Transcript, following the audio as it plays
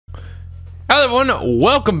Hello everyone,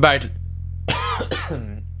 welcome back to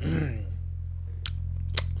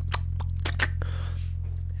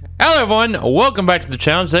Hello everyone, welcome back to the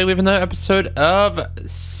channel. Today we have another episode of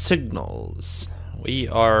Signals. We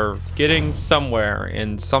are getting somewhere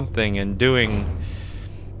in something and doing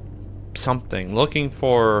something. Looking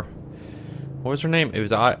for, what was her name? It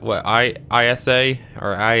was ISA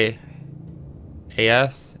or IAS?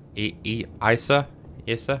 ISA?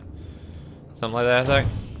 ISA? Something like that, I think.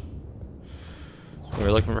 We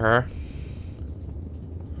were looking for her.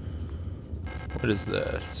 What is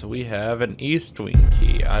this? We have an East Wing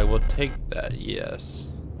key. I will take that. Yes.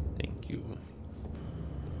 Thank you.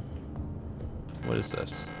 What is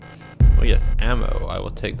this? Oh yes, ammo. I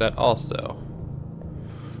will take that also.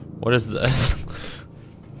 What is this?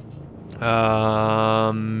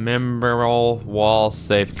 Memorial wall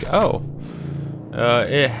safe. Oh.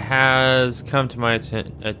 It has come to my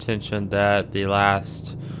attention that the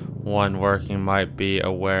last one working might be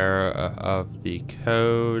aware of the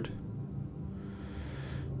code.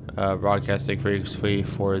 Broadcasting frequency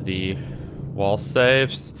for the wall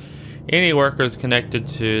safes. Any workers connected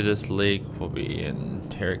to this leak will be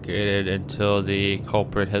interrogated until the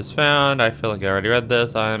culprit has found. I feel like I already read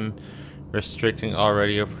this. I'm restricting all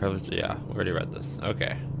radio privilege. Yeah, we already read this.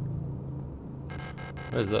 Okay.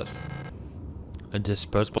 What is this? A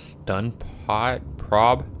disposable stun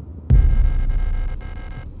prob?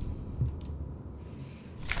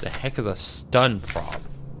 The heck is a stun prob?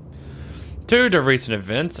 Due to recent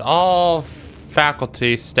events, all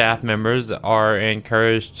faculty staff members are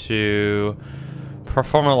encouraged to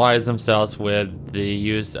performalize themselves with the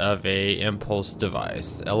use of a impulse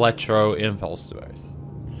device, electro impulse device.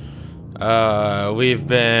 We've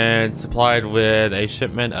been supplied with a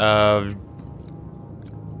shipment of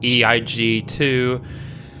EIG-2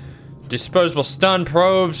 disposable stun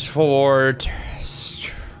probes for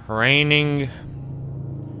training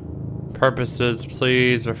purposes.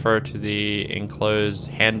 Please refer to the enclosed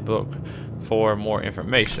handbook for more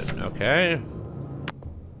information. Okay.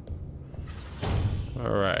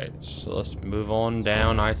 Alright, so let's move on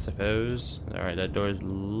down, I suppose. Alright, that door is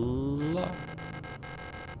locked.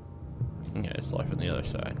 Yeah, it's locked on the other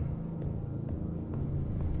side.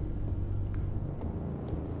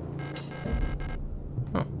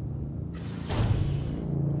 Huh.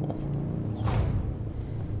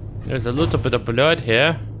 There's a little bit of blood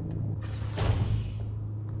here.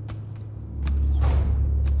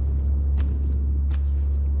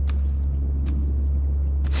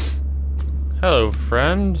 Hello,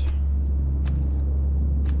 friend.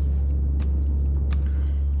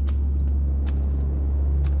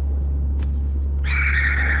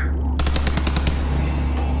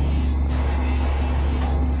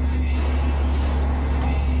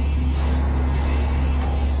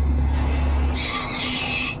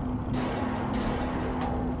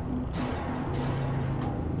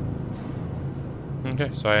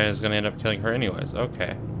 Okay, so I was gonna end up killing her anyways.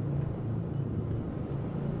 Okay.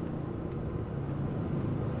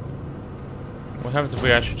 What happens if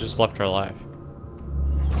we actually just left her alive?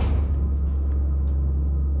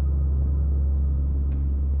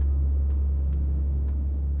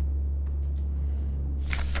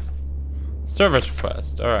 Service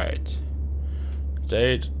request. Alright.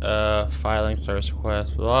 Date, filing service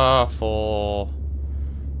request. Full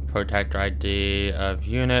protector ID of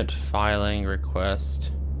unit, filing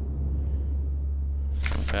request.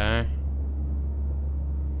 Okay.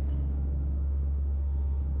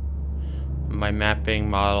 My mapping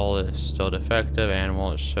model is still defective and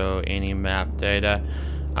won't show any map data.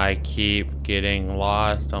 I keep getting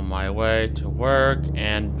lost on my way to work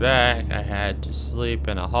and back. I had to sleep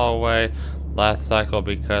in a hallway last cycle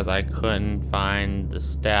because I couldn't find the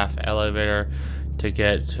staff elevator to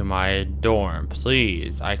get to my dorm.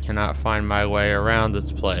 Please, I cannot find my way around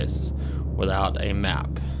this place without a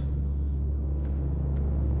map.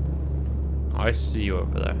 Oh, I see you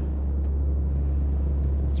over there.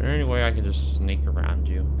 Is there any way I can just sneak around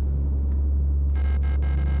you?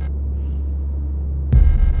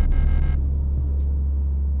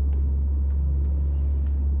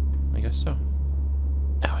 I guess so.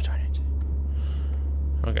 Oh, darn it.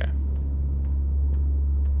 Okay.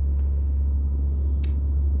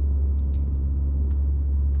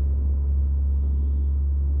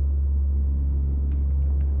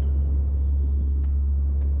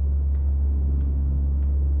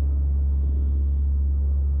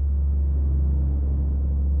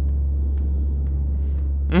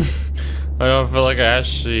 I don't feel like I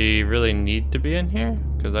actually really need to be in here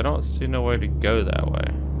because I don't see no way to go that way.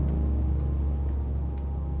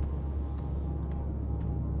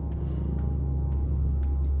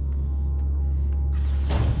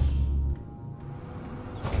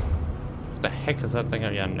 the heck is that thing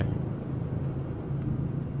up yonder?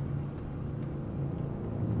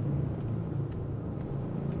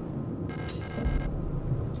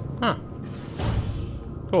 Huh.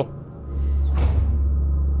 Cool.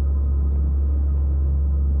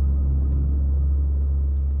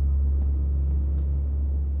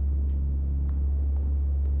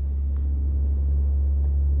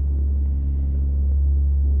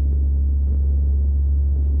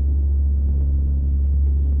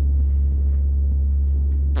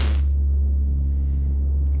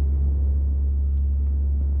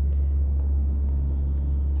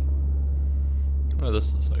 Oh,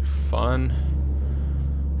 this is like fun.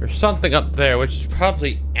 There's something up there, which is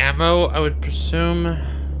probably ammo, I would presume.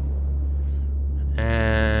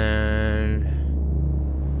 And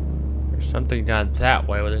there's something down that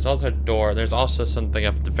way. Well, there's also a door. There's also something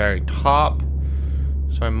up at the very top.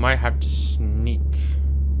 So I might have to sneak.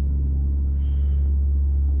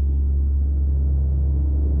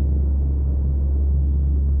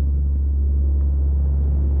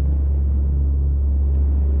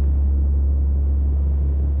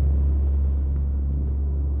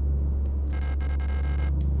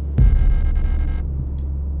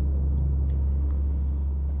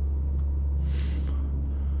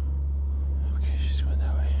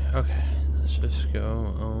 Okay, let's just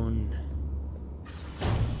go on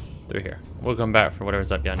through here. We'll come back for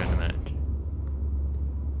whatever's up yonder in a minute.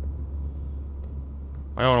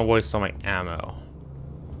 I don't want to waste all my ammo.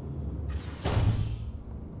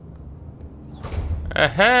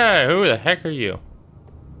 Hey, who the heck are you?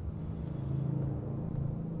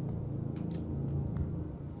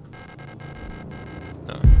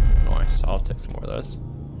 Oh, nice. I'll take some more of those.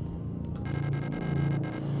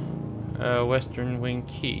 Western Wing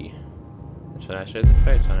Key. That's what actually has the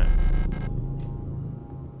face on it.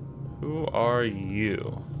 Who are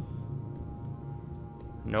you?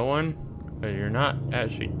 No one? But you're not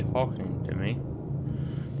actually talking to me.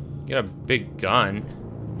 You got a big gun.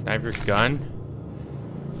 Can I have your gun?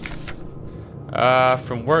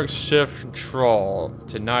 From work shift control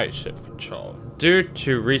to night shift control. Due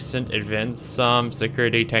to recent events, some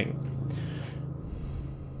security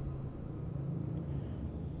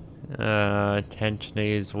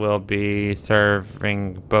attendees will be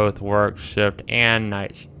serving both work shift and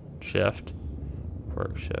night shift.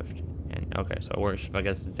 Work shift and okay, so work shift, I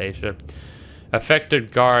guess the day shift.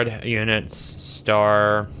 Affected guard units,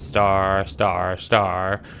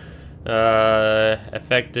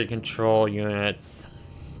 affected control units,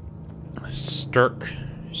 Sturker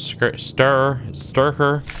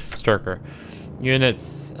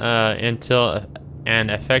units, until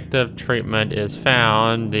an effective treatment is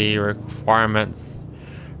found, the referments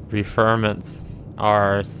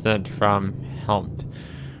are sent from help.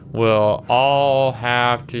 We'll all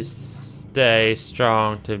have to stay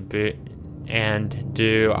strong to be and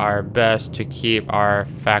do our best to keep our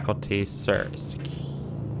faculty secure.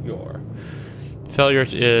 Failure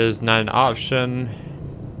is not an option.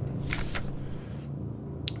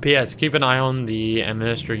 P.S. Keep an eye on the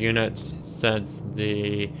administrator units. Since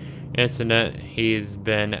the incident, he's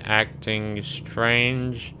been acting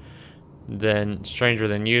stranger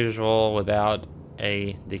than usual without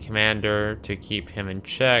the commander to keep him in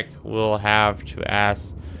check. We'll have to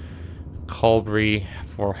ask Colbury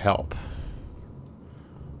for help.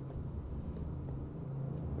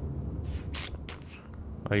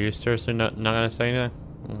 Are you seriously not gonna say anything?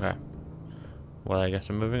 Okay. Well, I guess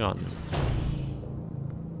I'm moving on.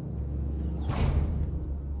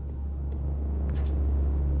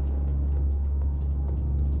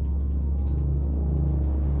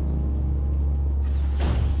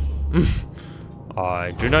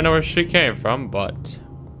 I do not know where she came from, but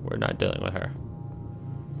we're not dealing with her.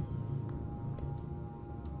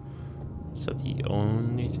 So the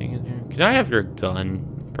only thing in here... Can I have your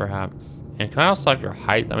gun, perhaps? And can I also have your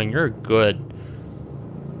height? I mean, you're good.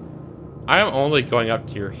 I'm only going up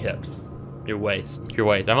to your hips. Your waist.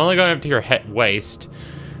 I'm only going up to your waist.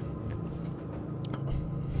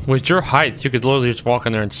 With your height, you could literally just walk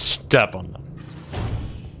in there and step on them.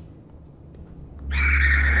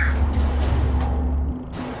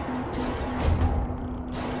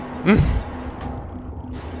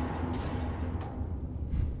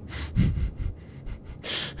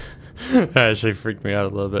 That actually freaked me out a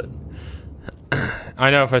little bit.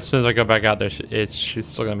 I know if as soon as I go back out there, she's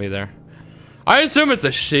still gonna be there. I assume it's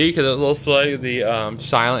a she because it looks like the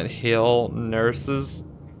Silent Hill nurses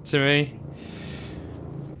to me.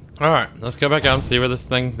 All right, let's go back out and see where this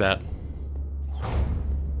thing's at. All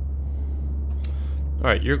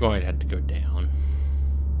right, you're going to have to go down.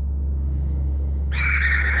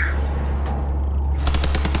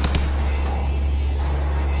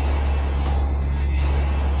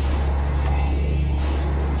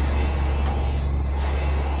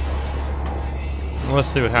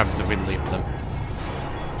 Let's see what happens if we leave them.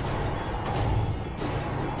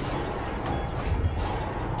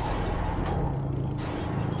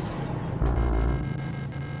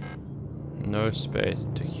 No space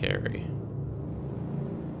to carry.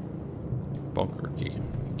 Bunker key.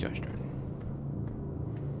 Gosh darn.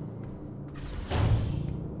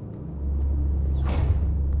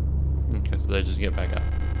 Okay, so they just get back up.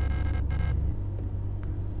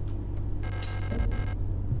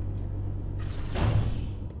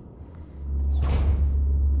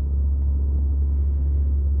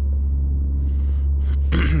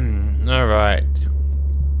 All right.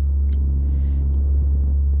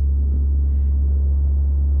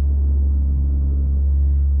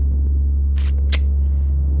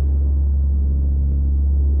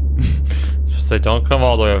 So don't come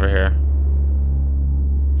all the way over here.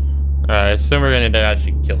 Alright, I assume we're gonna need to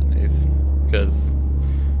actually kill these. Because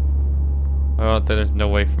I don't think there's no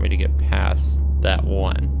way for me to get past that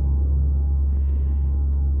one.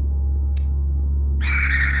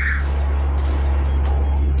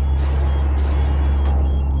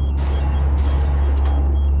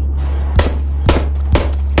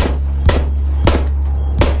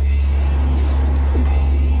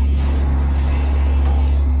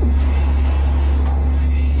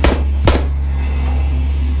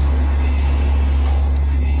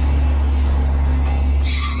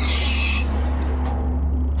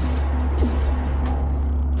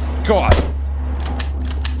 God.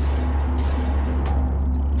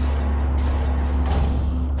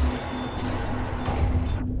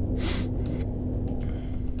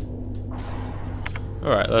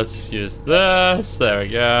 Alright, let's use this. There we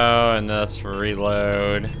go. And let's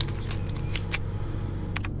reload.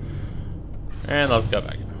 And let's go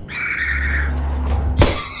back.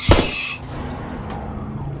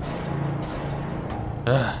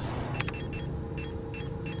 Ugh.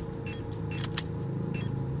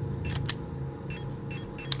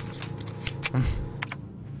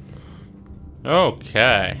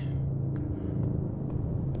 Okay.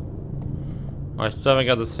 Well, I still haven't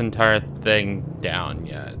got this entire thing down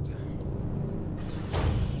yet.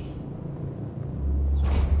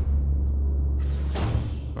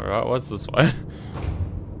 Alright, what's this one?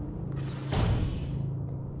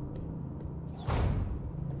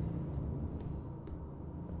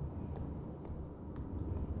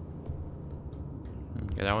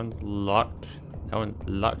 Okay, that one's locked. That one's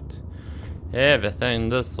locked. Everything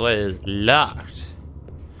this way is locked.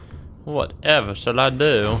 Whatever shall I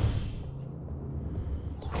do?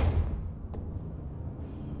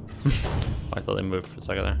 I thought they moved for a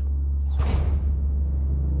second there.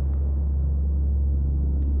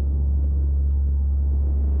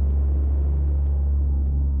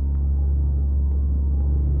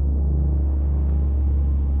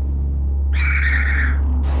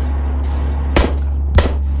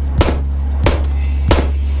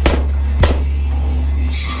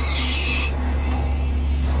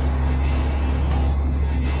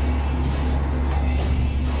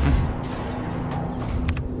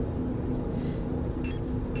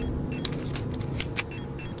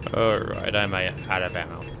 Alright, I'm out of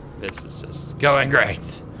ammo. This is just going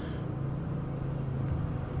great.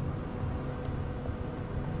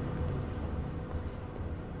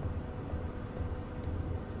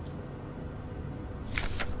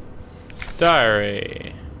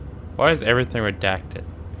 Diary. Why is everything redacted?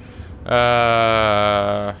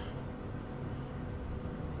 The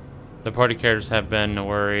party characters have been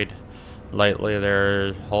worried lately.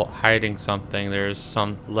 They're hiding something. There's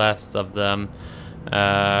some less of them.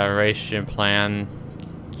 Ration plan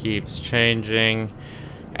keeps changing.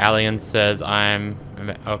 Alien says I'm...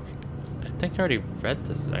 Okay. I think I already read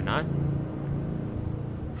this, did I not?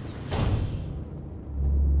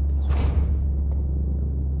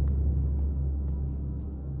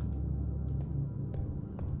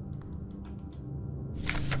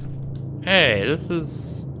 Hey, this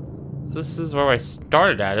is where I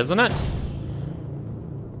started at, isn't it?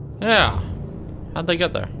 Yeah. How'd they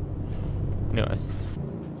get there? Anyways.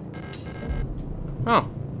 Oh,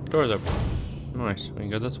 door's open. Nice, we can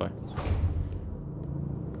go this way.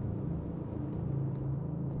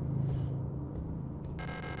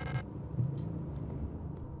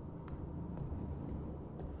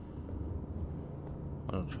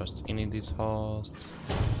 I don't trust any of these halls.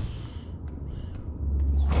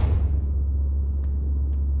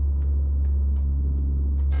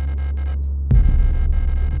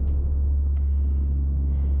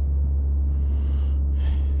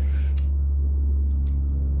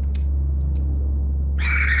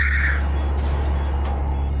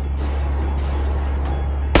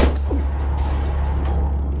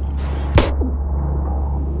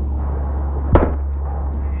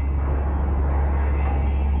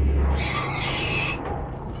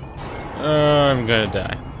 I'm gonna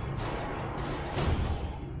die.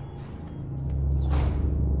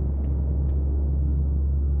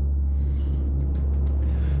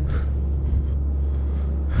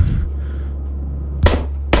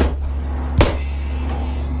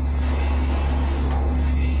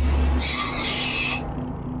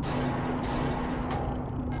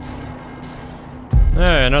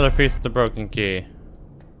 Hey, another piece of the broken key.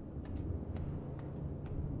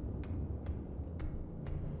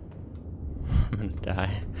 I'm gonna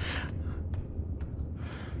die.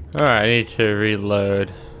 Alright, I need to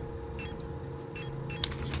reload.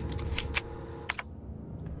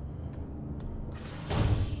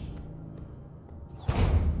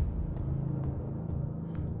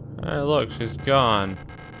 Hey, look, she's gone.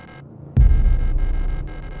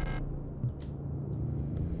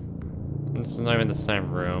 This is not even the same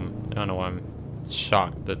room. I don't know why I'm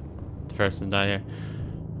shocked that the person died here.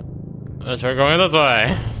 Let's try going this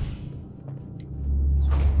way.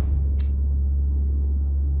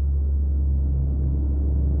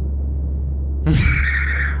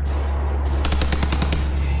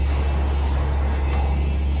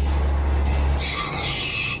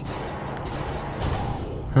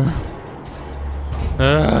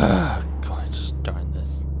 God, just darn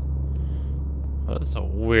this. Oh, that's a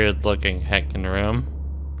weird looking heckin' room.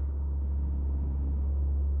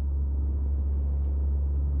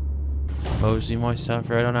 Mosey myself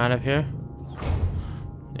right on out of here.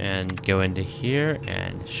 And go into here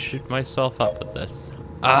and shoot myself up with this.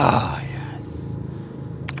 Ah, yes.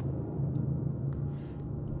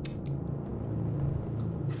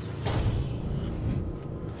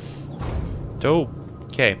 Dope.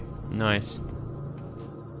 Okay, nice.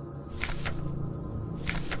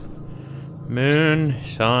 Moon,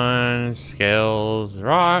 sun, scales,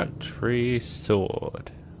 rock, tree,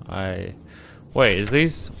 sword. Wait, is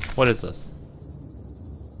these... What is this?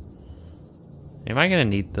 Am I gonna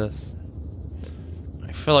need this?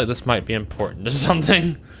 I feel like this might be important to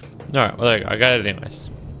something. Alright, well, there you go. I got it anyways.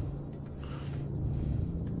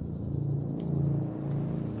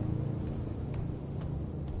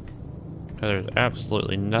 There's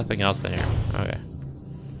absolutely nothing else in here. Okay.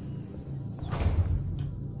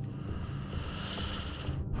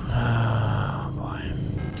 Oh boy.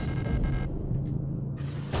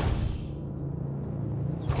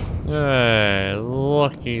 Hey,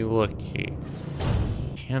 looky.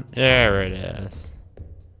 There it is.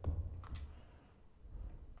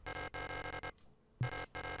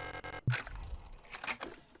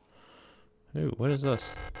 Ooh, what is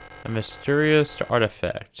this? A mysterious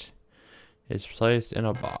artifact is placed in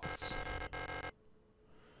a box.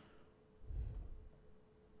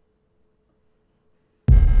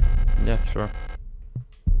 Yeah, sure.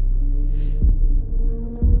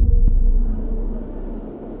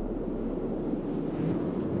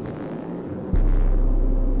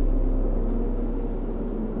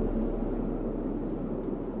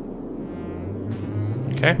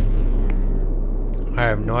 Okay. I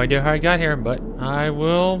have no idea how I got here, but I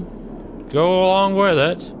will go along with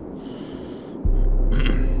it.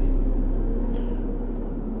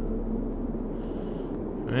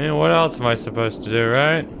 I mean, what else am I supposed to do,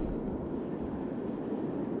 right?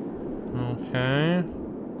 Okay.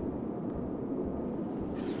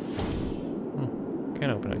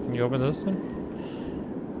 Can't open it. Can you open this then?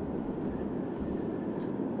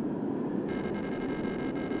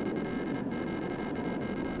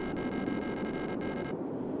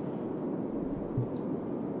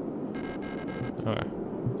 Okay.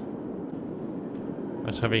 I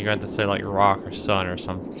was hoping you had to say like rock or sun or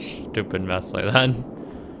some stupid mess like that.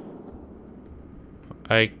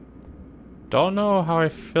 I don't know how I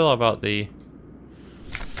feel about the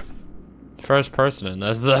first person in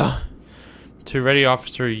this though. To Ready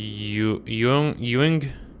Officer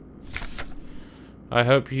Ewing. I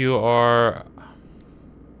hope you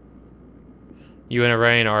and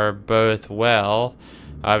Rain are both well.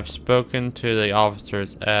 I've spoken to the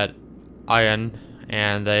officers at Iron,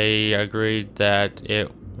 and they agreed that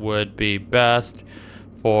it would be best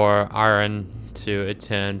for Iron to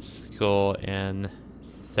attend school in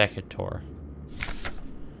Secator.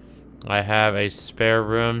 I have a spare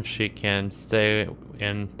room she can stay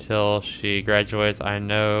until she graduates. I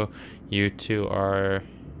know you two are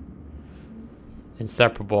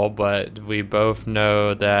inseparable, but we both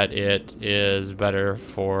know that it is better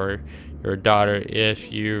for your daughter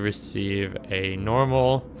if you receive a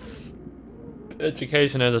normal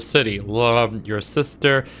education in the city. Love, your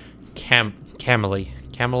sister, Camilla.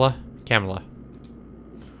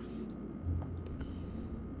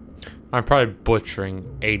 I'm probably butchering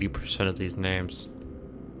 80% of these names.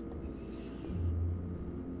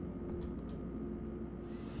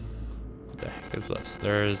 the heck is this?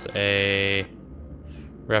 There's a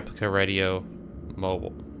replica radio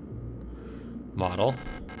mobile model.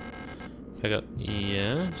 Pick up,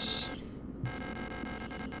 yes.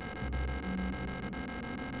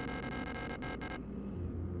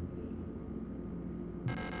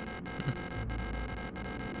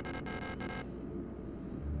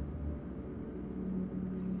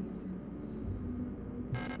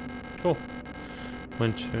 Cool.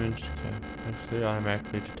 When tuned, actually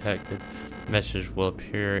automatically detected, message will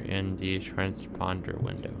appear in the transponder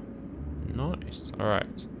window. Nice. All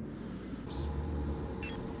right.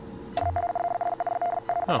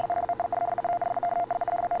 Oh.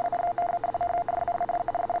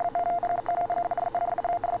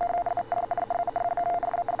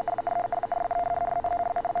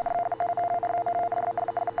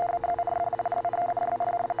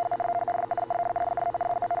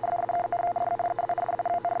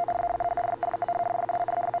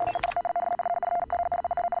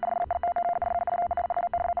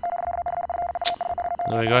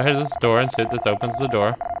 Let me go ahead to this door and see if this opens the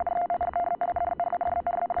door.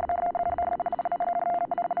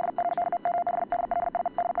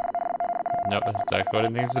 Nope, that's exactly what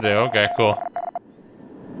it needs to do. Okay, cool.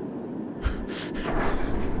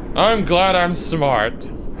 I'm glad I'm smart.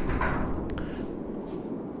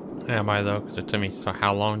 Am I though? Because it took me so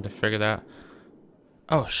how long to figure that?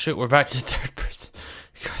 Oh shoot, we're back to third person.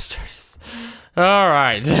 Gosh,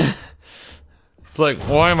 alright. It's like,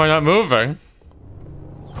 why am I not moving?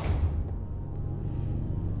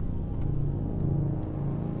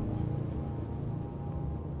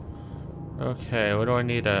 Okay, what do I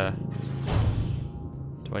need do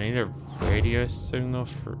I need a radio signal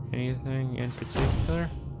for anything in particular?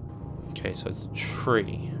 Okay, so it's a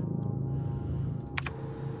tree.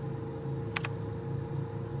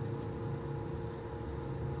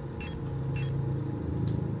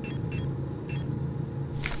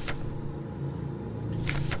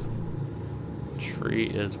 Tree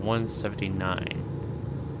is 179.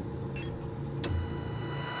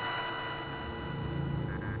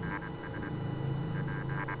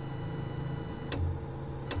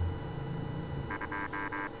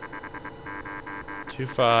 Two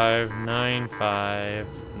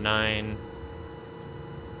 59599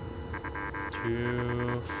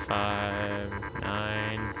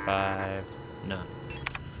 25959.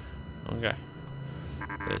 Okay.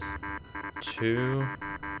 This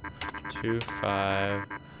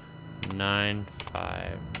 25959.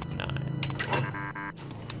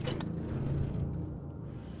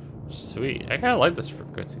 Sweet. I kinda like this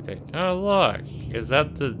frequency thing. Oh look. Is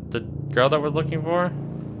that the girl that we're looking for?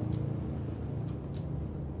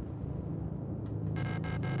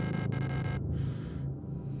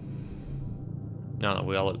 No,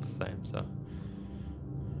 we all look the same, so.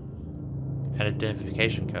 An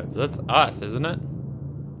identification code. So that's us, isn't it?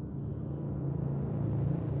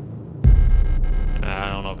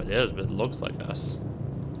 I don't know if it is, but it looks like us.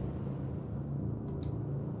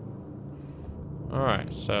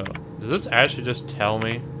 Alright, so does this actually just tell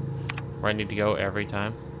me where I need to go every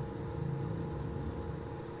time?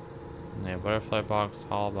 Yeah, butterfly box,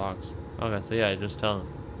 hollow box. Okay, so yeah, it just tells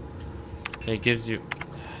me. It gives you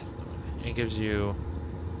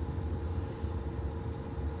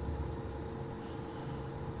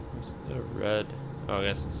what's the red? Oh, I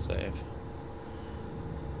guess it's save.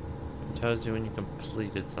 It tells you when you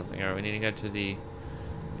completed something. Alright, we need to go to the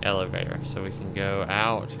elevator so we can go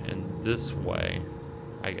out and this way,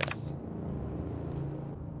 I guess.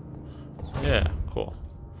 Yeah, cool.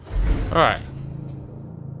 Alright.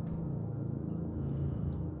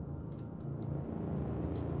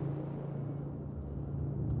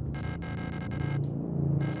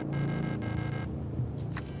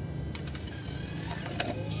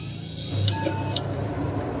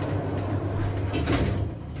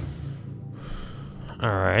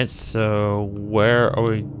 Alright, so where are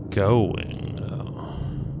we going, though?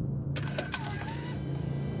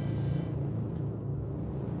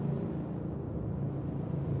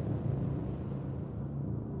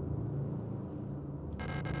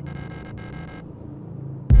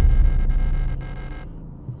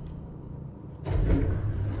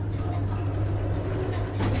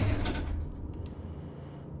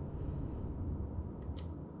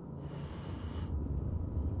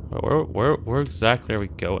 Where exactly are we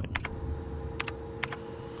going?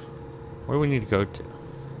 Where do we need to go to?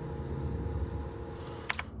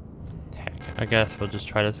 Heck, I guess we'll just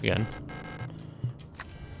try this again.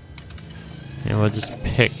 And we'll just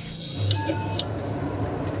pick.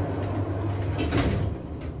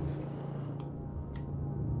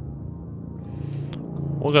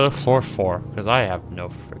 We'll go to floor 4, because I have no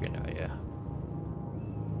friggin' idea.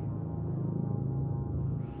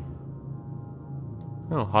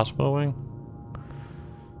 Oh, hospital wing?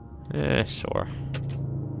 Eh, sure.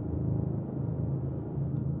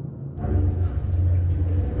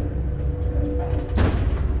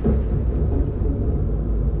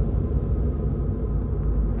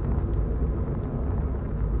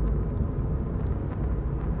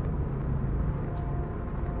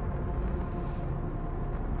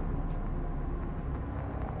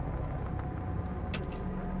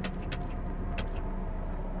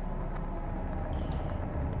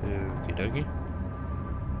 Okie dokie.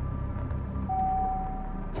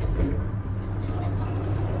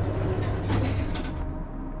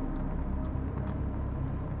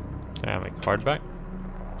 Can I have my card back?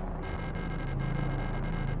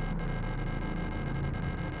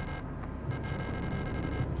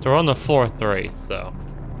 So we're on the floor 3, so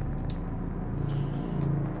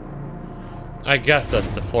I guess that's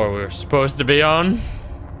the floor we were supposed to be on.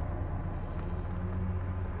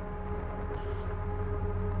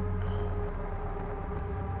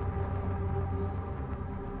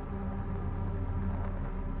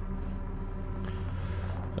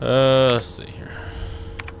 Let's see here.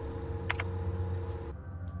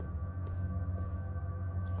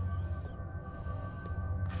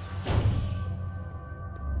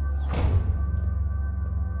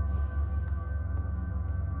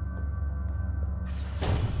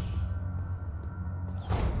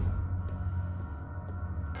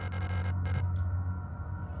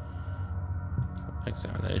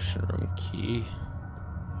 Examination room key.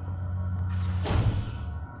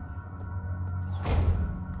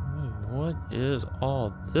 What is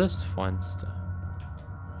all this fun stuff?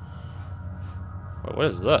 Wait, what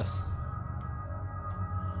is this?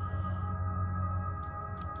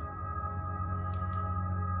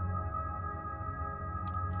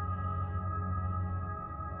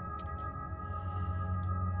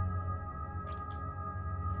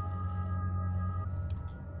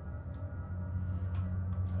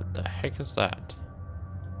 What the heck is that?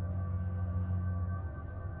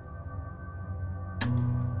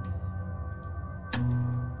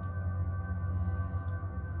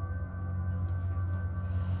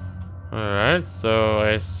 Alright, so I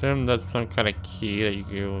assume that's some kind of key that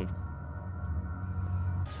you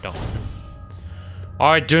don't.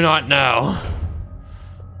 I do not know.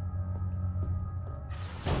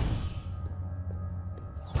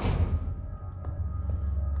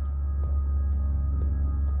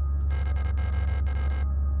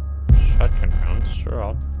 Shotgun rounds, sure,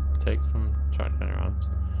 I'll take some shotgun rounds.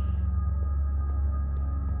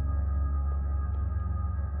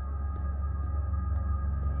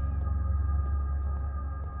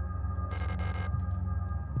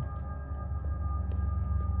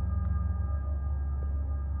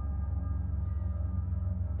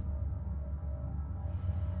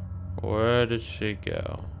 Where did she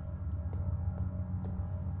go?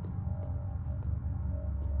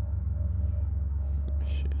 There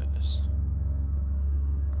she is.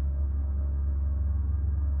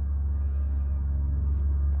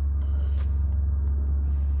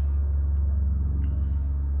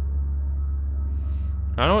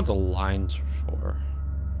 I don't know what the lines are for.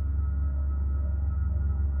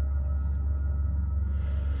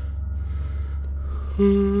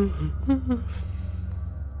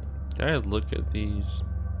 Can I look at these?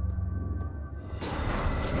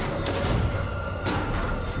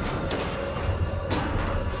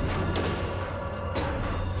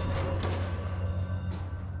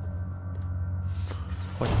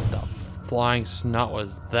 What the flying snot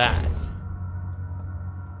was that?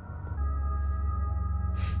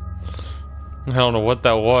 I don't know what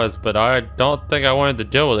that was, but I don't think I wanted to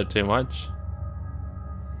deal with it too much.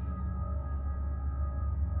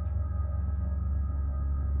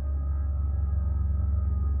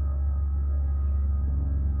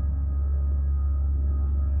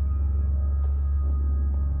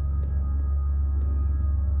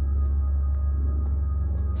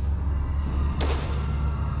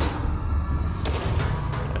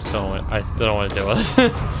 I still don't want to deal with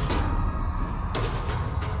it.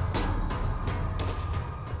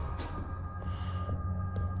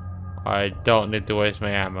 I don't need to waste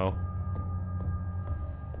my ammo.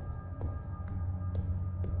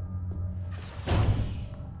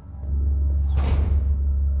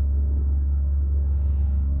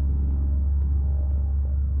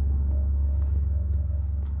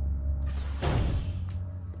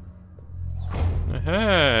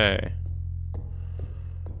 Hey.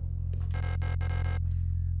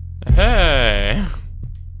 Hey.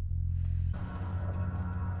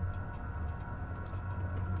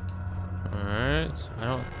 Alright, I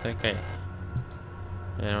don't think I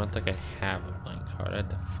have a blank card. I had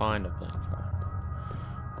to find a blank card.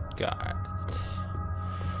 Got it.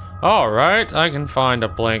 Alright, I can find a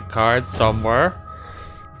blank card somewhere.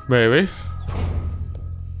 Maybe.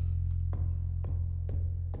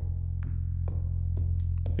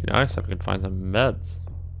 Be nice if I could find some meds.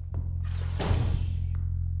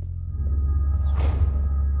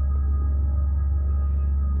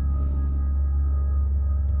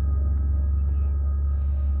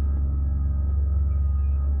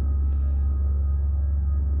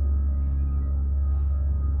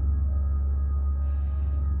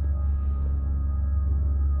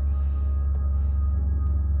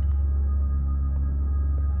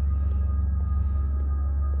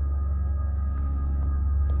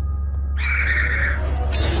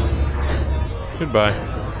 Goodbye.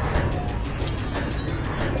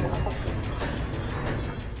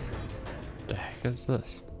 The heck is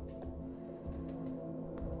this?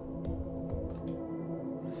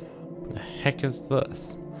 The heck is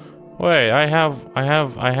this? Wait, I have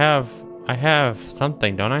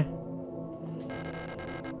something, don't I?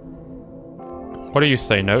 What do you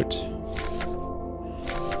say, note?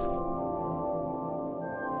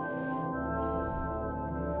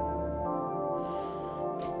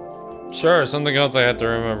 Sure, something else I had to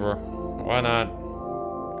remember. Why not?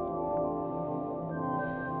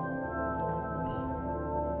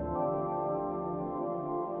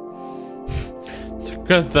 It's a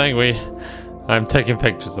good thing I'm taking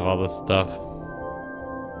pictures of all this stuff.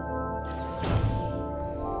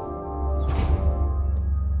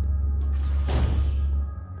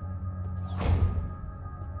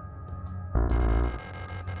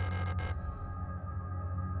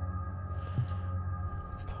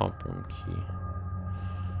 Pump room key.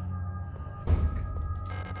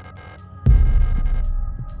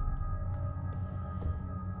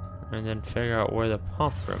 And then figure out where the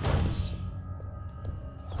pump room is.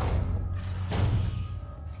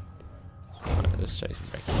 Alright, this takes me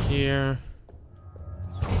back here.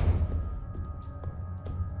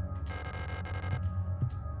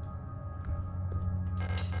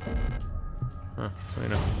 Huh, wait,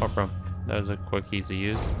 no, pump room. That was a quick, easy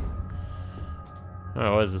use.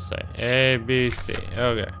 Oh, what does it say? A, B, C.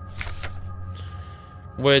 Okay.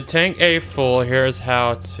 With tank A full, here's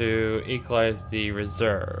how to equalize the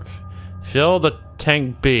reserve. Fill the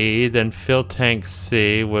tank B, then fill tank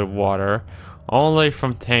C with water only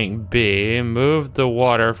from tank B. Move the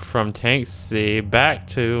water from tank C back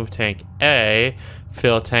to tank A.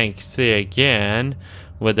 Fill tank C again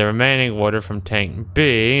with the remaining water from tank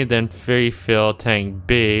B. Then refill tank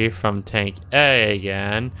B from tank A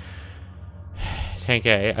again. Tank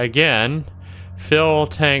A again. Fill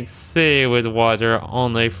tank C with water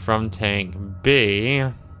only from tank B.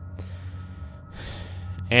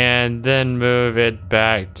 And then move it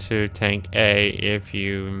back to tank A if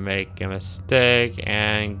you make a mistake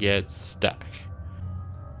and get stuck.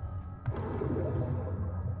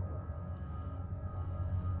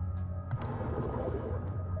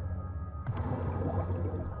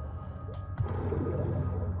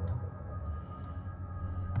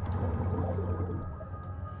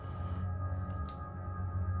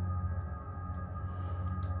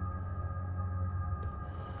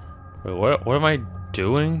 Wait, what am I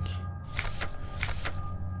doing?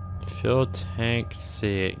 Fill tank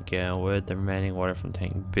C again with the remaining water from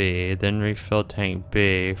tank B. Then refill tank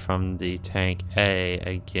B from the tank A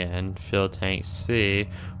again. Fill tank C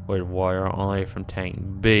with water only from tank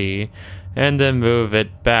B. And then move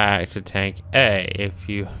it back to tank A if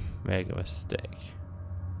you make a mistake.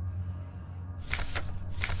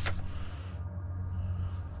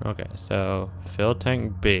 Okay, so fill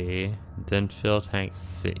tank B, then fill tank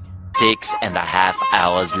C. 6.5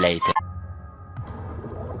 hours later.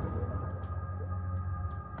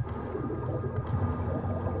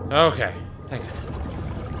 Okay, thank goodness.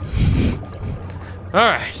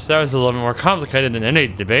 Alright, so that was a little bit more complicated than it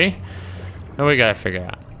needed to be. And we gotta figure it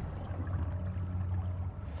out.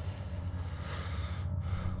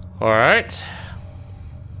 Alright.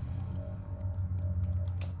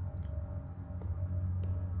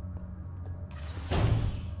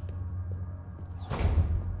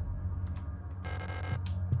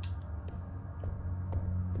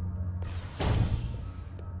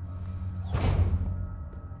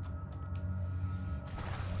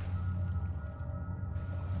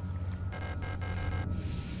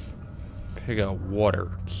 Pick a water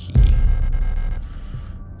key.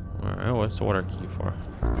 Alright, what's the water key for?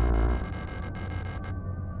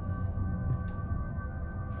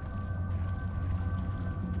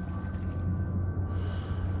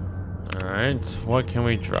 Alright, what can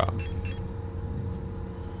we drop?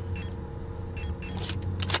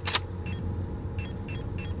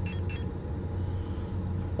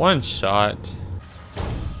 One shot.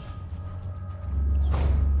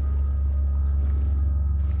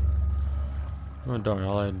 Oh, don't.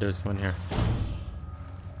 All I do is come in here.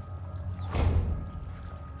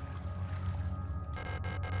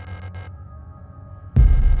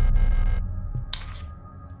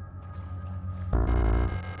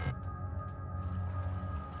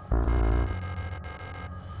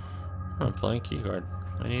 Oh, blank key card.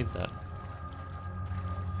 I need that.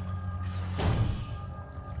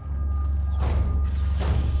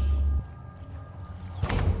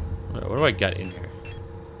 What do I got in here?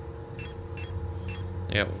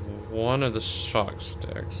 I got one of the shock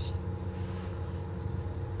sticks.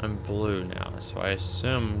 I'm blue now, so I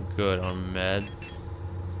assume I'm good on meds.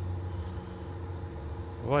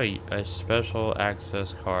 Wait, a special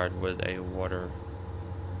access card with a water.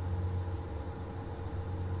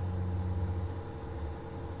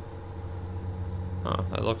 Oh,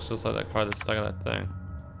 that looks just like that card that's stuck in that thing.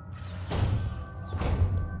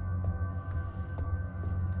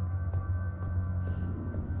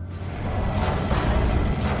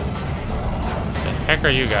 The heck are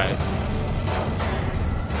you guys?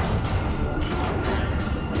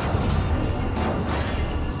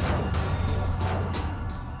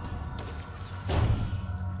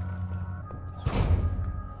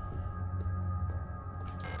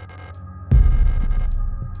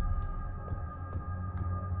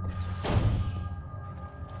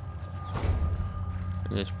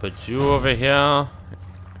 Let's put you over here.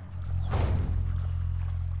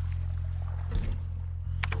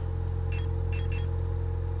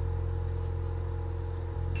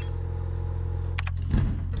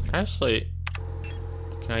 Actually,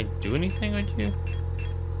 can I do anything with you?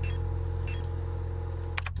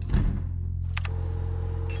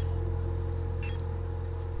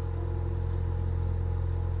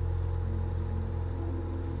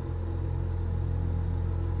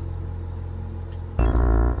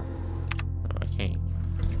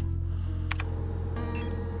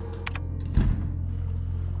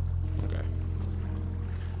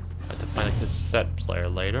 Set player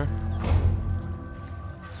later.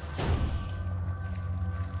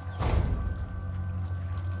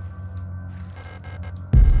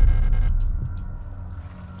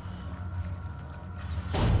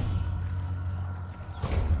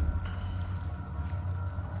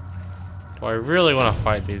 Do I really want to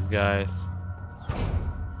fight these guys?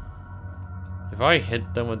 If I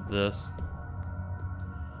hit them with this.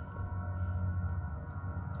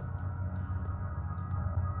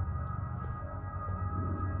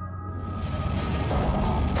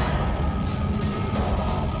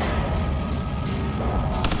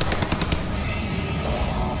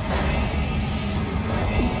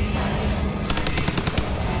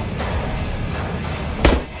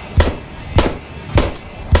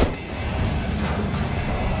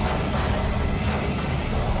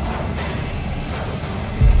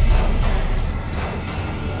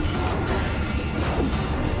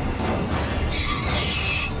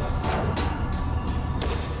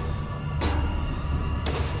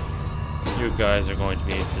 You guys are going to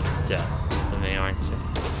be the death of me, aren't you?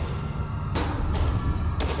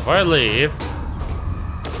 So if I leave,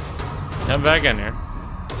 come back in here,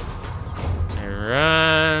 I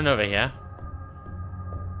run over here.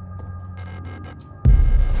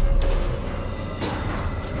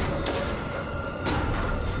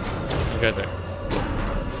 You go there.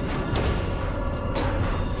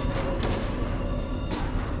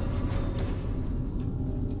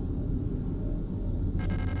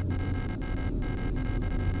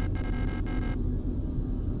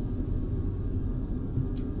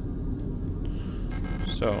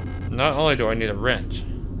 So, not only do I need a wrench,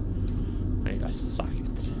 I need a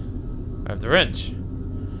socket. I have the wrench.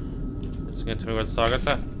 This is going to tell me where the socket's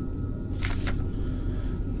at.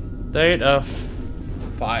 Date of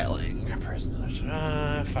filing.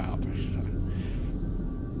 Personal file.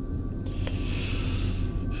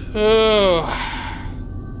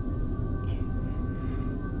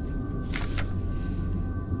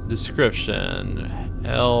 Description.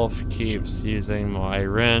 Elf keeps using my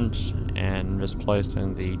wrench and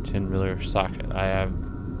misplacing the 10mm socket. I have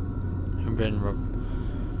been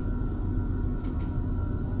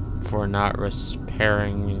for not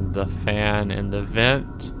repairing the fan in the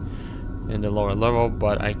vent in the lower level,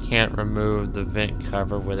 but I can't remove the vent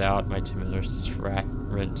cover without my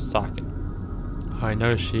 10mm wrench socket. I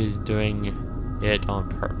know she's doing it on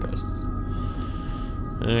purpose.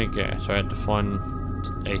 Okay, so I had to find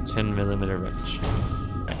a 10mm wrench.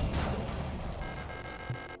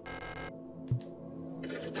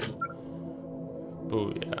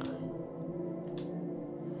 Booyah.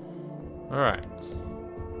 Alright.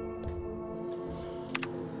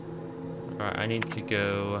 Alright, I need to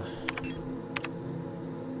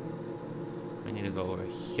need to go over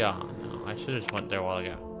here. No, I should have just went there a while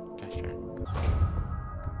ago. Gosh darn.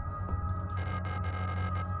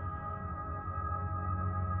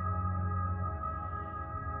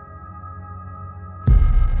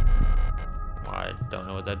 I don't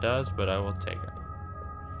know what that does, but I will take it.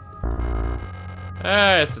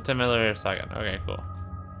 Hey, it's a 10 millimeter second. Okay, cool.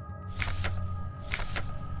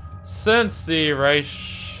 Since the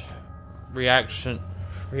reaction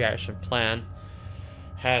plan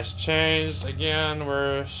has changed again,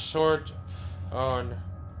 we're short on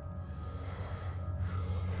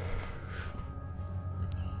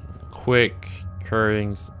quick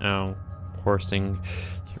coursing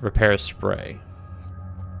repair spray.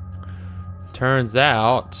 Turns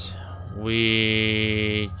out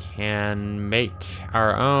we can make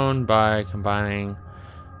our own by combining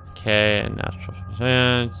K and natural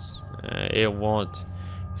substance. It won't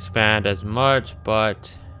expand as much,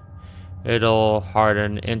 but it'll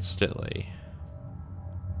harden instantly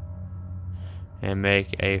and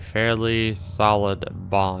make a fairly solid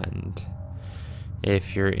bond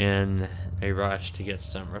if you're in a rush to get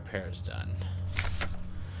some repairs done.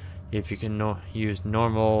 If you can use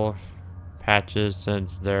normal patches,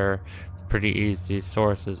 since they're pretty easy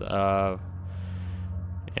sources of,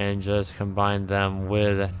 and just combine them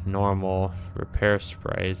with normal repair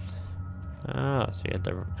sprays. Oh, so you have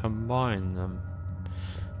to combine them.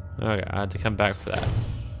 Okay, I had to come back for that.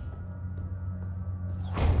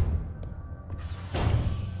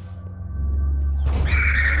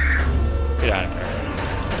 Get out of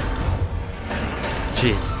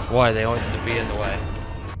here. Jeez, why they always have to be in the way?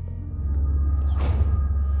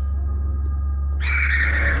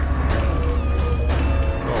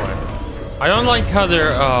 I don't like how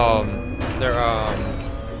they're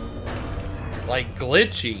like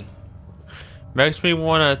glitchy. Makes me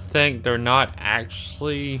want to think they're not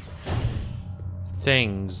actually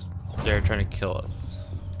things they're trying to kill us.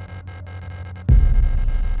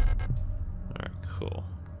 Alright, cool.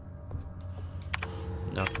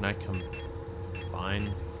 Now can I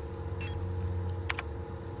combine?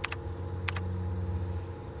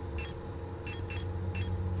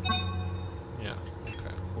 Yeah,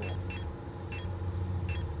 okay, cool.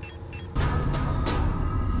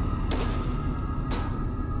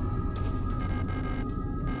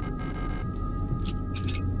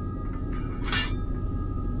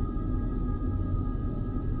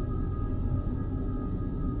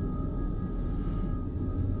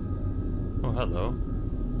 Oh, hello.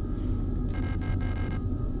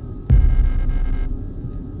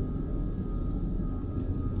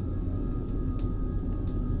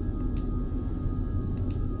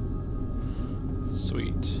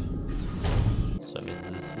 Sweet. So I mean,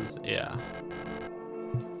 this is, yeah.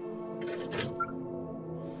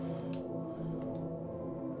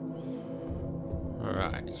 All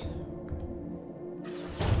right.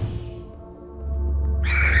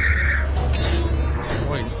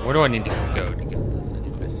 Wait, where do I need to go to get this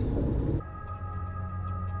anyways?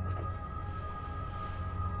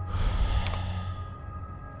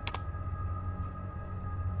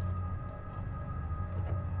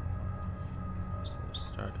 So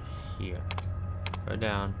start here. Go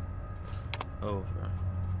down. Over.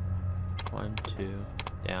 1, 2.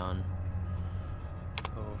 Down.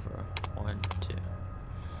 Over. 1, 2.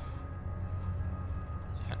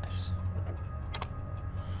 Yes.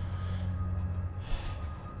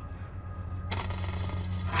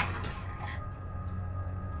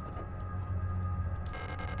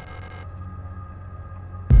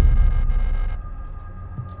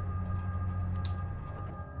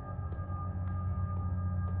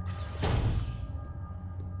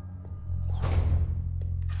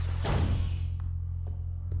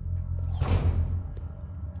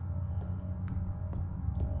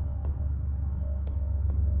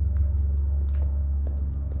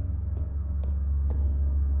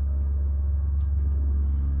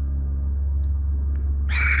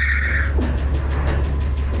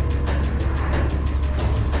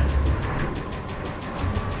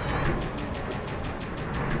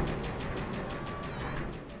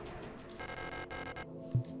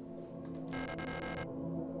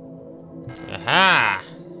 Aha!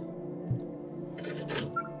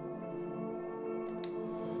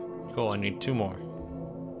 Cool, I need 2 more.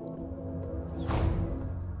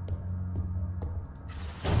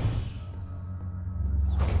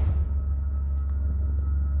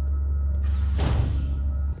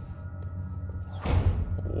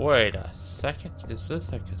 Wait a second, is this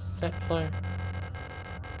a cassette player?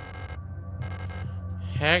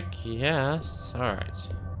 Heck yes, alright.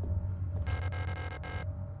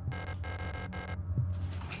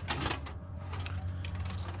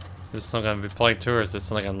 Is this something I'm gonna be playing too, or is this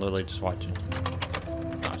something I'm literally just watching?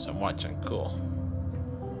 Oh, so I'm watching. Cool.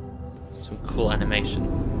 Some cool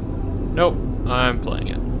animation. Nope, I'm playing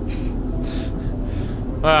it.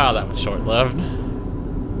 Wow, that was short-lived.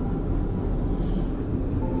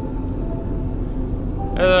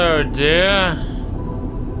 Hello, dear.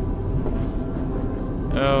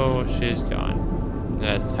 Oh, she's gone.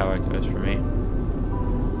 That's how it goes for me.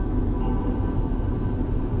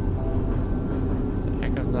 What the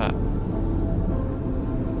heck is that?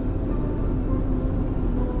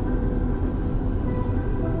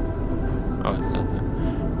 Oh, it's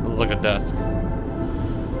nothing. Looks like a desk.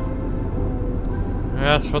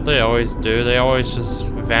 That's what they always do. They always just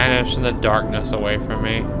vanish in the darkness away from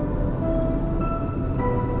me.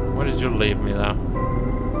 Why did you leave me, though?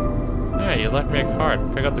 Yeah, you left me a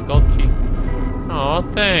card. Pick up the gold key. Oh,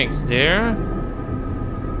 thanks, dear.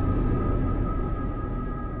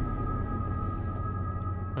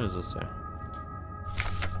 What does this say?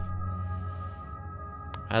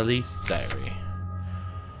 Alice diary.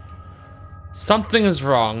 Something is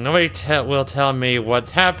wrong. Nobody will tell me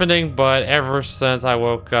what's happening, but ever since I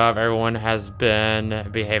woke up, everyone has been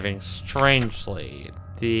behaving strangely.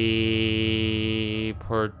 The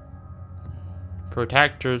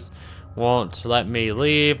protectors won't let me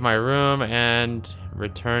leave my room and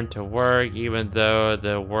return to work, even though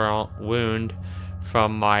the wound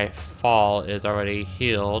from my fall is already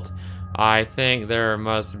healed. I think there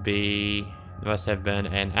must have been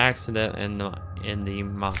an accident in the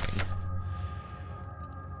mine.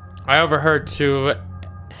 I overheard two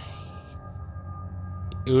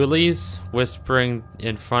Ulis whispering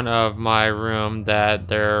in front of my room that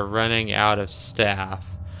they're running out of staff.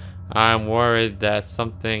 I'm worried that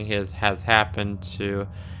something has happened to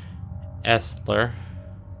Esther,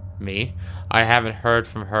 me. I haven't heard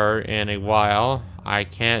from her in a while. I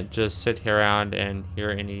can't just sit here around and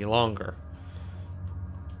hear any longer.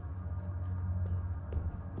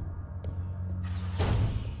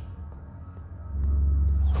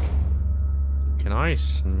 Can I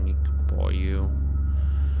sneak by you?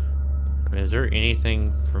 I mean, is there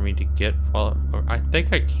anything for me to get? Well, I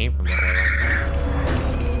think I came from that way.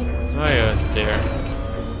 Oh yeah, it's there.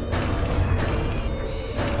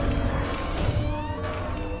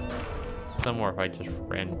 Somewhere if I just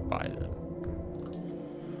ran by them.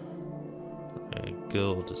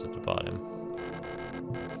 Gold is at the bottom.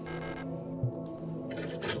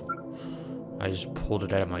 I just pulled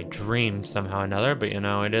it out of my dream somehow or another, but you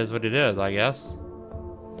know, it is what it is, I guess.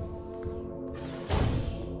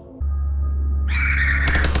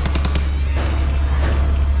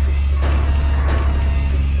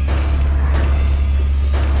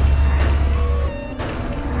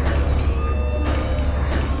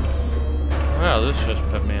 Well, this just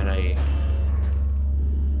put me in a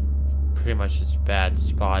pretty much as bad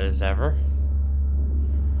spot as ever.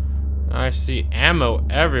 I see ammo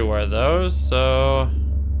everywhere though, so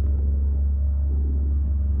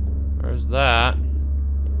where's that?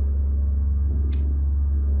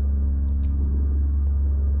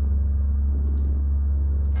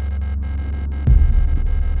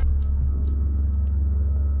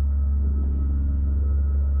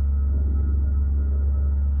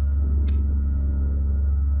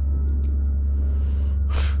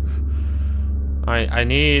 I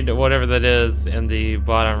need whatever that is in the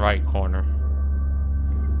bottom right corner.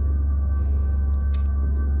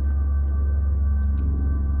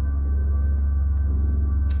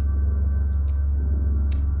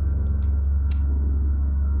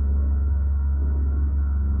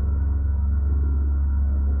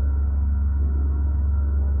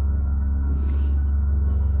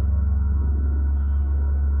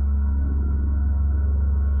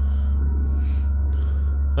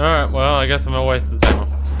 Alright, well, I guess I'm gonna waste this ammo.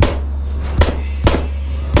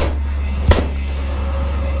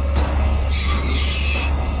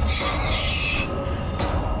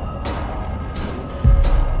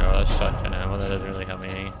 Oh, that's shotgun ammo. That doesn't really help me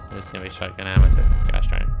any. This is gonna be shotgun ammo, so gosh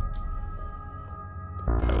darn.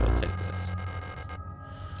 I will take this.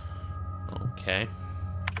 Okay.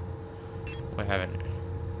 What haven't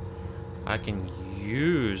I can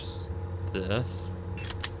use this.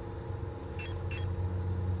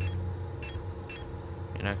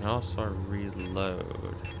 And I can also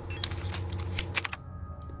reload.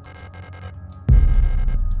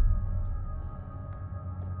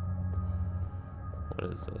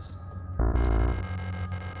 What is this?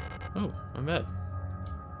 Oh, I'm bed.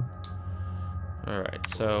 Alright,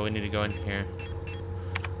 so we need to go in here.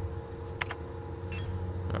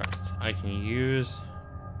 Alright, I can use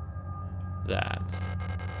that.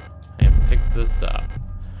 And pick this up.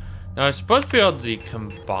 Now, it's supposed to be able to be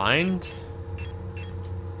combined.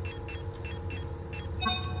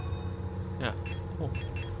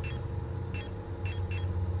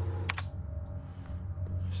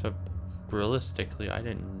 realistically, I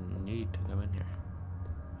didn't need to go in here.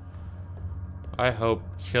 I hope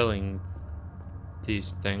killing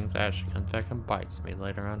these things actually comes back and bites me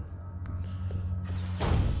later on.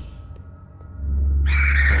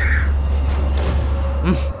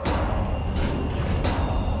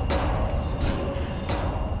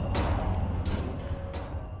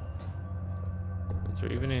 Is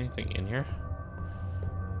there even anything in here?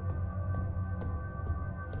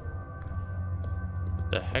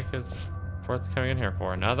 What the heck is Fourth coming in here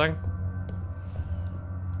for? Nothing?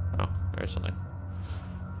 Oh, there's something.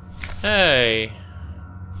 Hey!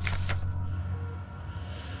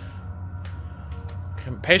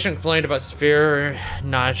 Patient complained about severe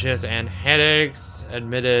nausea and headaches.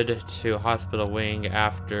 Admitted to hospital wing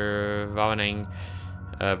after vomiting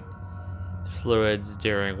fluids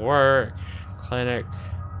during work.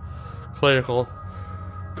 Clinical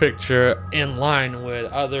picture in line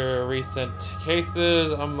with other recent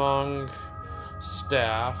cases among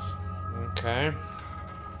staff. Okay.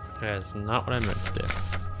 That's not what I meant to do.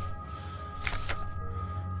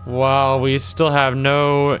 While we still have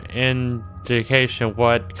no indication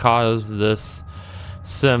what caused this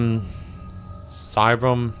syndrome,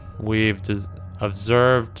 we've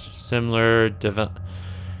observed similar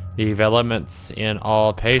developments in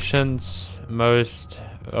all patients. Most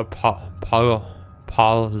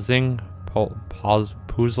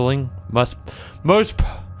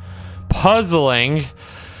puzzling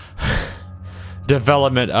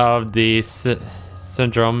development of the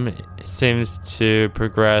syndrome seems to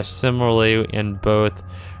progress similarly in both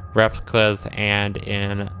replicas and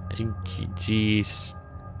in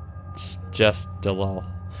gestational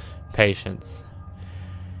patients.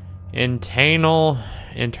 Internal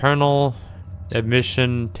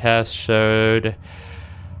admission tests showed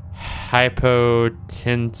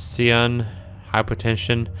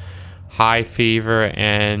hypotension, high fever,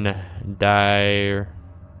 and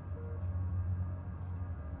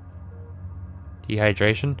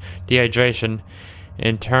dehydration,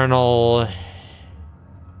 internal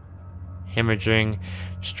hemorrhaging,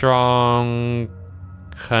 strong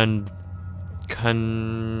cognitive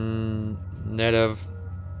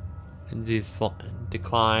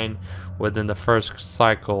decline within the first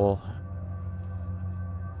cycle,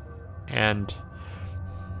 and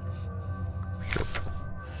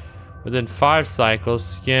within 5 cycles,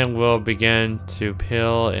 skin will begin to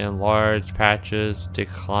peel in large patches,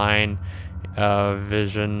 decline of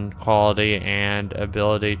vision quality, and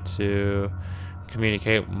ability to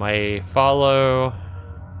communicate may follow.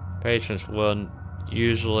 Patients will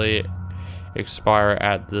usually expire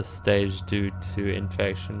at this stage due to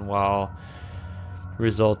infection, while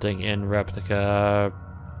resulting in replica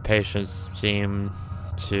patients seem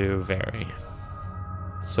to vary.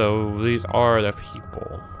 So these are the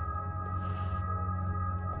people.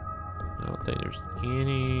 I don't think there's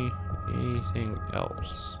anything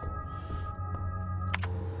else.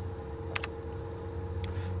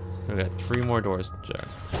 We got 3 more doors to check.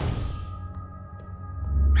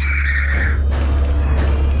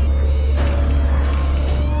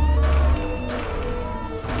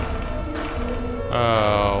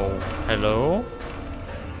 Oh, hello.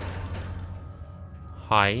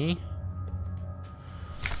 Hi.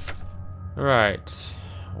 Right.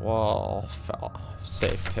 Wall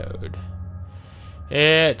safe code.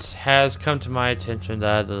 It has come to my attention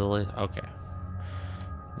that okay.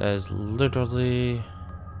 That is literally.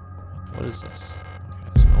 What is this?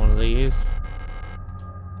 Okay, so one of these.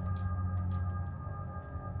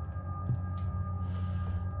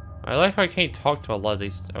 I like how I can't talk to a lot of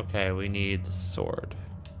these. Okay, we need the sword.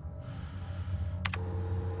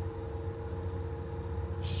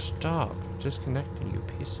 Stop disconnecting, you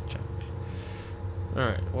piece of junk.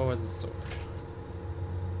 Alright, what was the sword?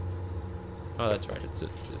 Oh, that's right. It's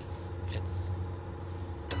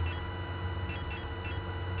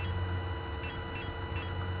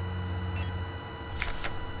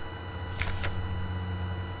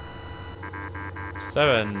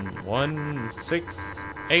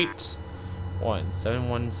 71681.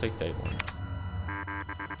 71681.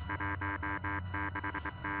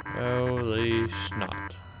 Holy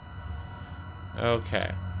snot.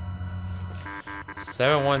 Okay.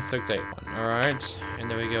 71681. Alright. And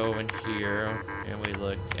then we go in here and we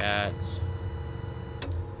look at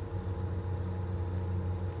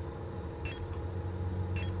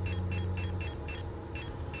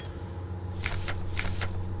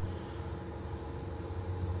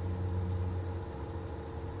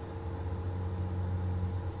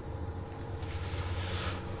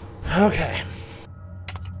okay.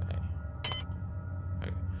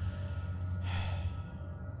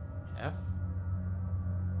 F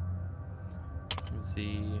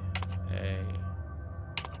Z A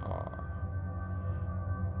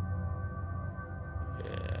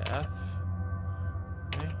F.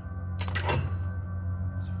 Okay.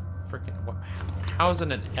 It's freaking what? How's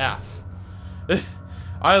it an F?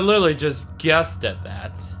 I literally just guessed at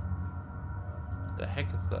that. What the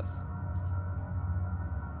heck is this?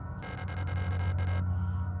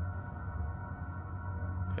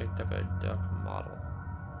 Picked up a duck model.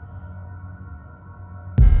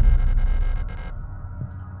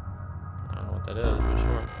 I don't know what that is, but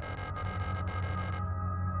sure.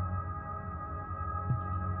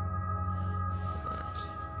 Alright.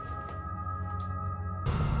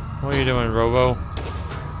 What are you doing, Robo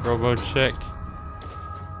chick?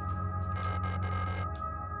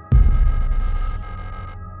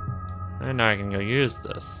 And now I can go use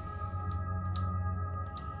this.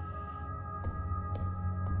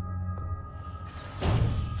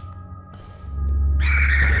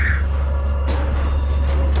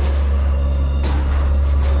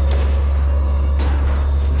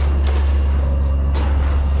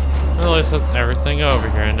 Well, at least that's everything over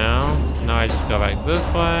here now. So now I just go back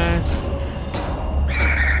this way.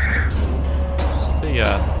 See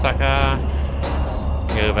ya, sucker.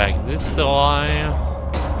 Go back this way.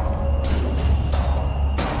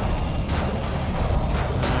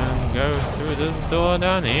 Go through this door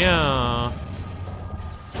down here.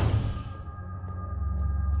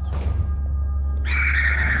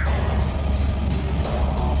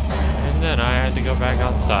 And then I had to go back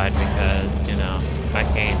outside because, you know, I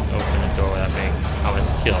can't open the door without being almost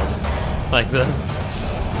killed like this.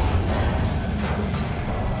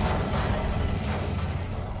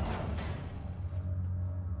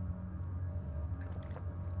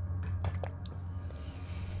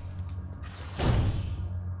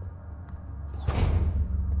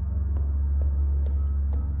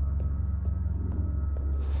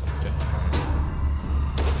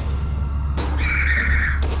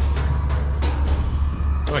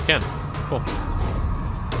 Oh, I can. Cool.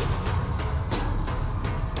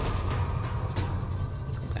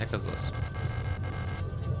 What the heck is this?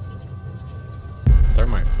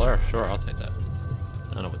 Thermite flare? Sure, I'll take that.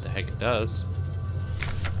 I don't know what the heck it does.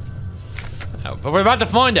 Oh, but we're about to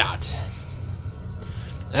find out.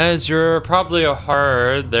 As you're probably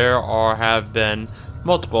heard, there have been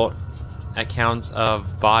multiple accounts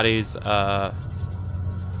of bodies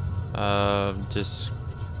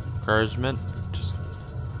discouragement.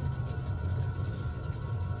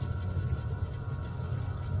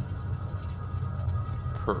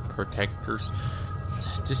 Protectors.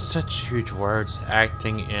 Just such huge words.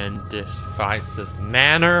 Acting in divisive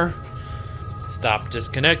manner. Stop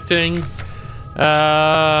disconnecting.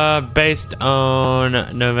 Based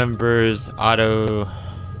on November's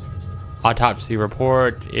autopsy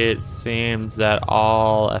report, it seems that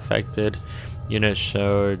all affected units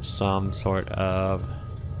showed some sort of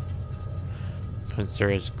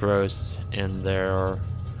cancerous growth in their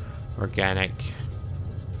organic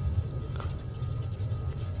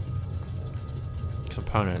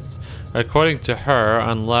components. According to her,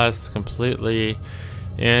 unless completely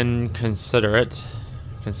considered,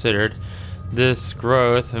 this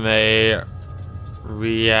growth may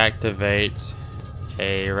reactivate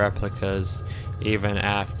a replicas even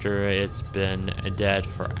after it's been dead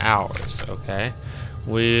for hours. Okay,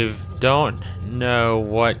 we don't know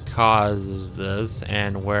what causes this,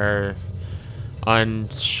 and we're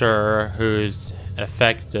unsure who's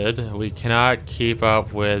affected. We cannot keep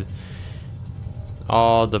up with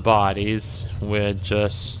all the bodies with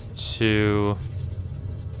just 2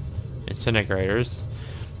 incinerators.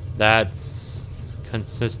 That's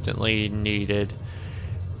consistently needed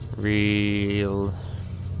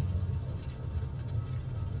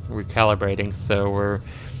recalibrating, so we're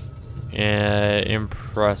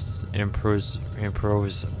improves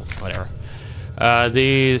whatever.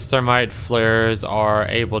 These thermite flares are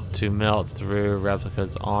able to melt through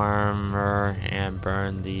replicas' armor and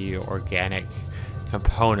burn the organic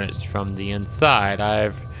components from the inside.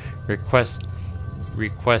 I've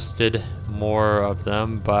requested more of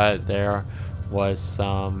them, but there was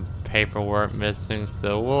some paperwork missing,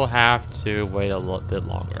 so we'll have to wait a little bit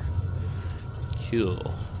longer.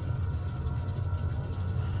 Cool.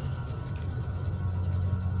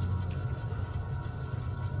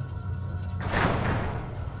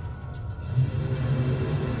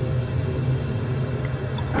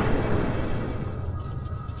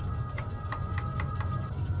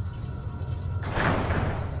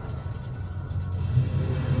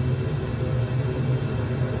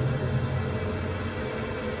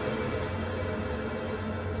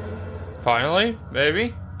 Finally,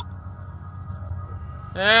 maybe.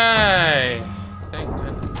 Hey! Thank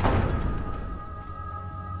goodness.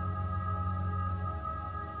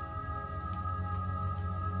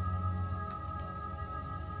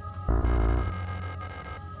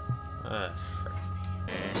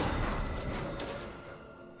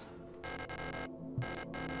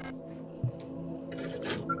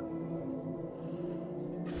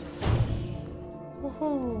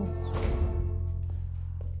 Woohoo!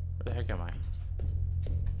 Where the heck am I?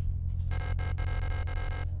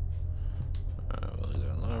 We'll leave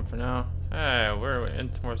that alone for now. Hey, we're in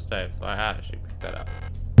some more stuff, so I actually picked that up.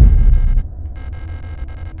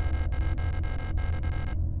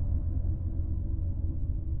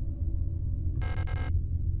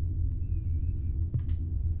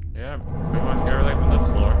 Yeah, pretty much everything from this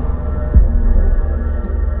floor.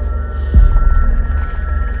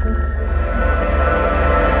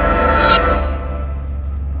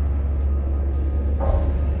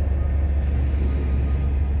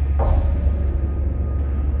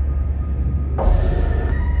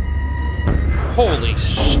 Holy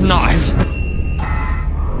schnoz!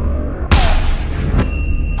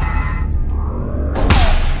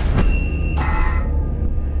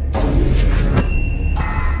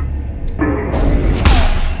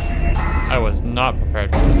 I was not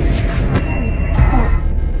prepared for this.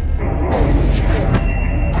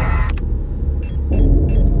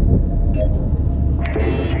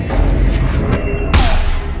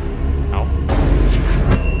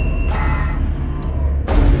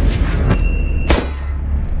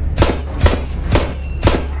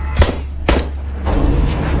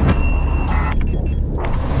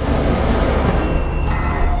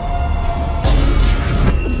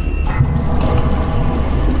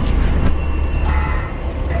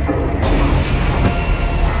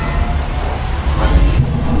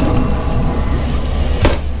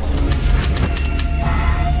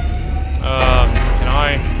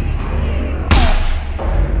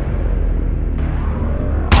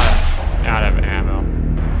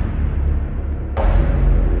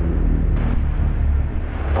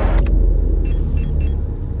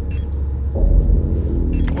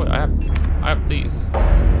 I have these.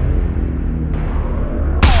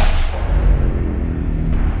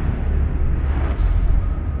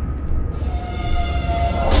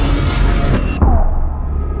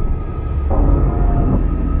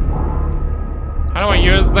 How do I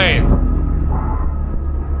use these?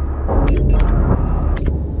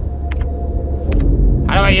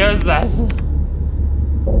 How do I use this?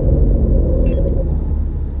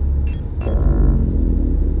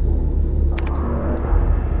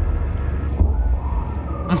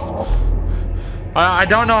 I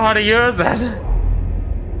don't know how to use it.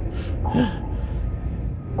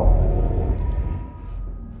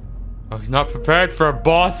 I was not prepared for a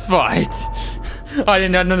boss fight. I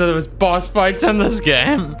did not know there was boss fights in this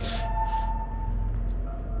game.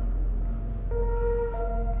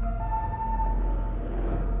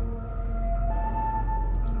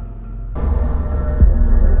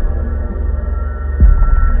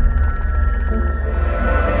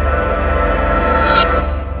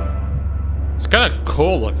 It's kind of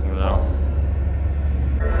cool looking though.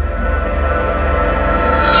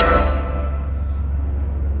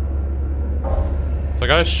 So I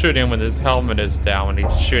gotta shoot him when his helmet is down when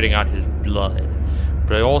he's shooting out his blood.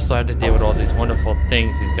 But I also have to deal with all these wonderful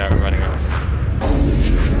things he's got running around.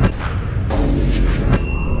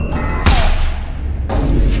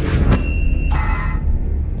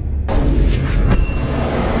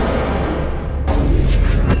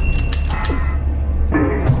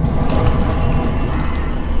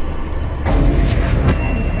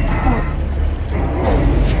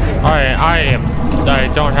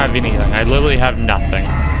 I don't have anything. I literally have nothing.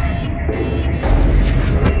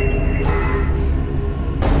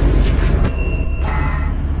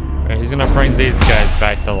 Right, he's gonna bring these guys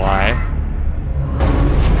back to life.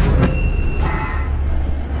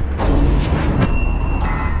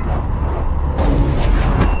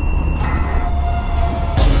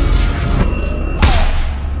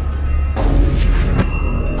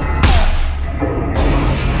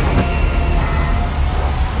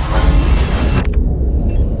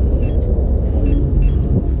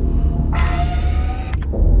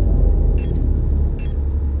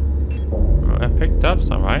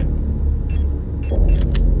 Some, right?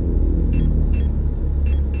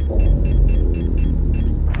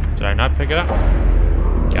 Did I not pick it up?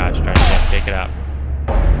 Gosh, trying to pick it up.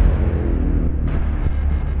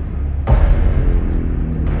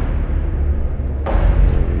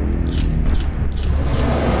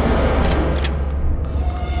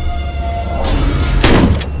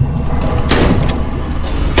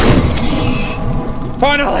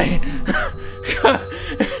 Finally!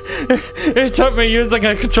 It took me using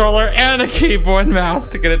a controller and a keyboard and mouse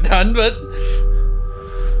to get it done, but...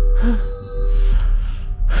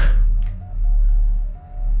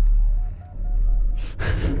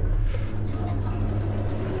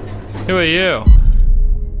 Who are you?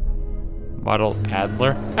 Model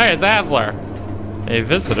Adler? Hey, it's Adler! A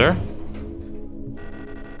visitor.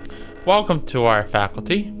 Welcome to our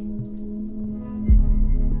faculty.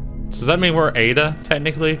 So does that mean we're Ada,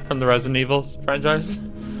 technically, from the Resident Evil franchise?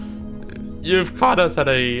 You've caught us at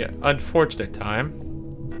a unfortunate time.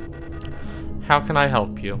 How can I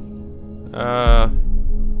help you?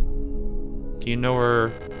 Do you know where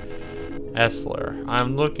Essler?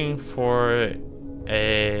 I'm looking for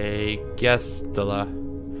a Gestala.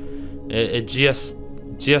 A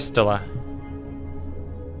Gestala.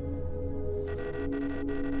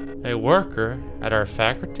 A worker at our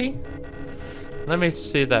faculty? Let me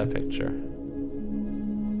see that picture.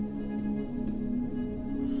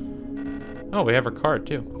 Oh, we have her card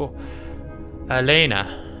too. Cool. Elena.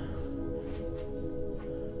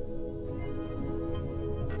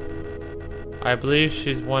 I believe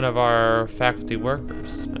she's one of our faculty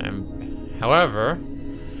workers. However,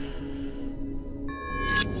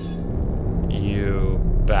 you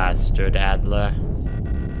bastard Adler.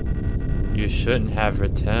 You shouldn't have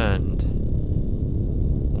returned.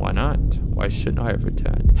 Why not? Why shouldn't I have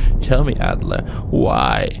returned? Tell me, Adler,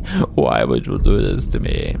 why? Why would you do this to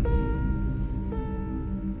me?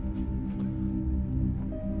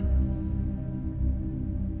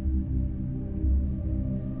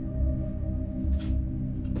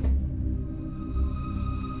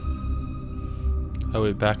 Are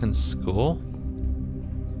we back in school?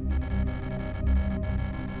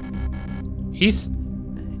 Isa?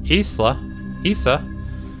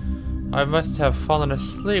 I must have fallen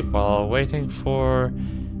asleep while waiting for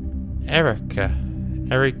Erika.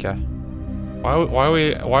 Why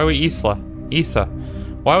are we Isa?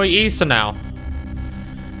 Why are we Isa now?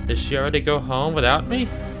 Did she already go home without me?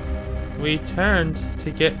 We wanted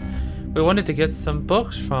to get some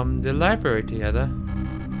books from the library together.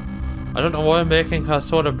 I don't know why I'm making her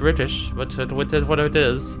sort of British, but it is what it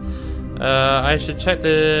is. I should check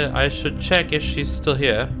if she's still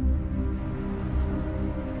here.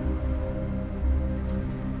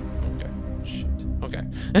 Okay. Shit. Okay.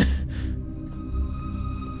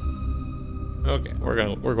 Okay,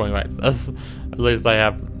 we're going back to this. At least I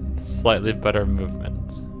have slightly better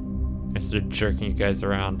movement instead of jerking you guys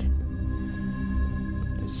around.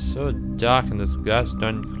 It's so dark in this gosh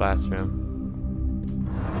darn classroom.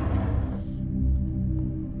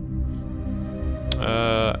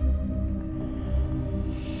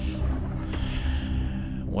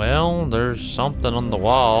 Well, there's something on the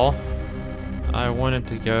wall. I wanted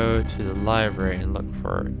to go to the library and look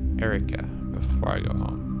for Erika before I go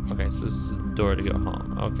home. Okay, so this is the door to go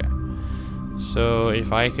home. Okay. So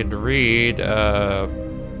if I could read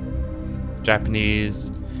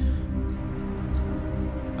Japanese,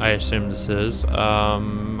 I assume this is,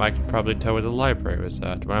 I could probably tell where the library was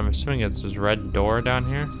at. But I'm assuming it's this red door down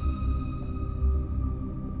here.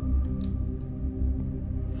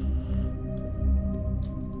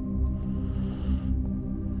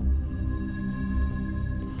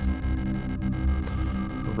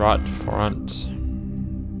 Rot front.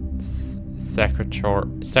 Sector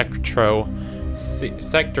C.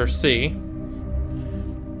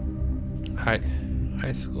 High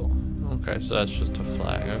school. Okay, so that's just a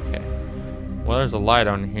flag. Okay. Well, there's a light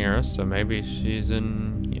on here, so maybe she's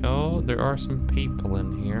in. Oh, there are some people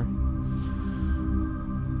in here.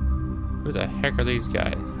 Who the heck are these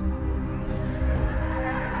guys?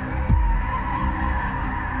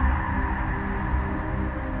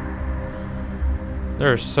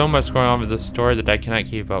 There's so much going on with this story that I cannot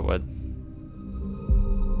keep up with.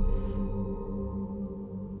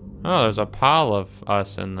 Oh, there's a pile of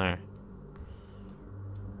us in there.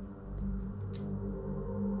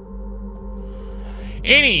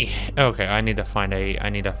 Okay, I need to find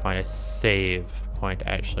a save point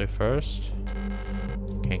actually first.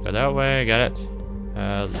 Can't go that way, got it.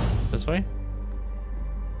 This way?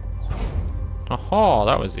 Oh,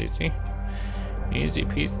 that was easy. Easy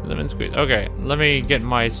peasy, lemon squeeze. Okay, let me get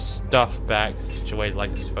my stuff back situated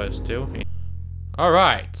like it's supposed to.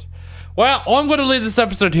 Alright. Well, I'm going to leave this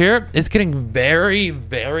episode here. It's getting very,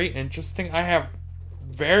 very interesting. I have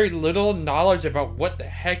very little knowledge about what the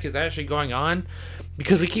heck is actually going on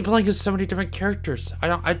because we keep playing as so many different characters.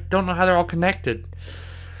 I don't know how they're all connected.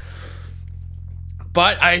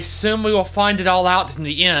 But I assume we will find it all out in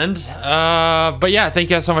the end. But yeah, thank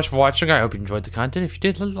you guys so much for watching. I hope you enjoyed the content. If you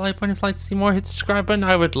did, leave a like button. If you'd like to see more, hit the subscribe button.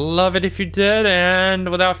 I would love it if you did. And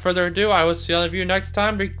without further ado, I will see all of you next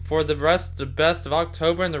time for the best of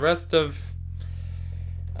October and the rest of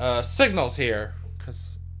Signals here.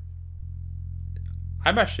 Because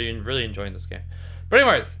I'm actually really enjoying this game. But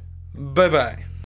anyways, bye-bye.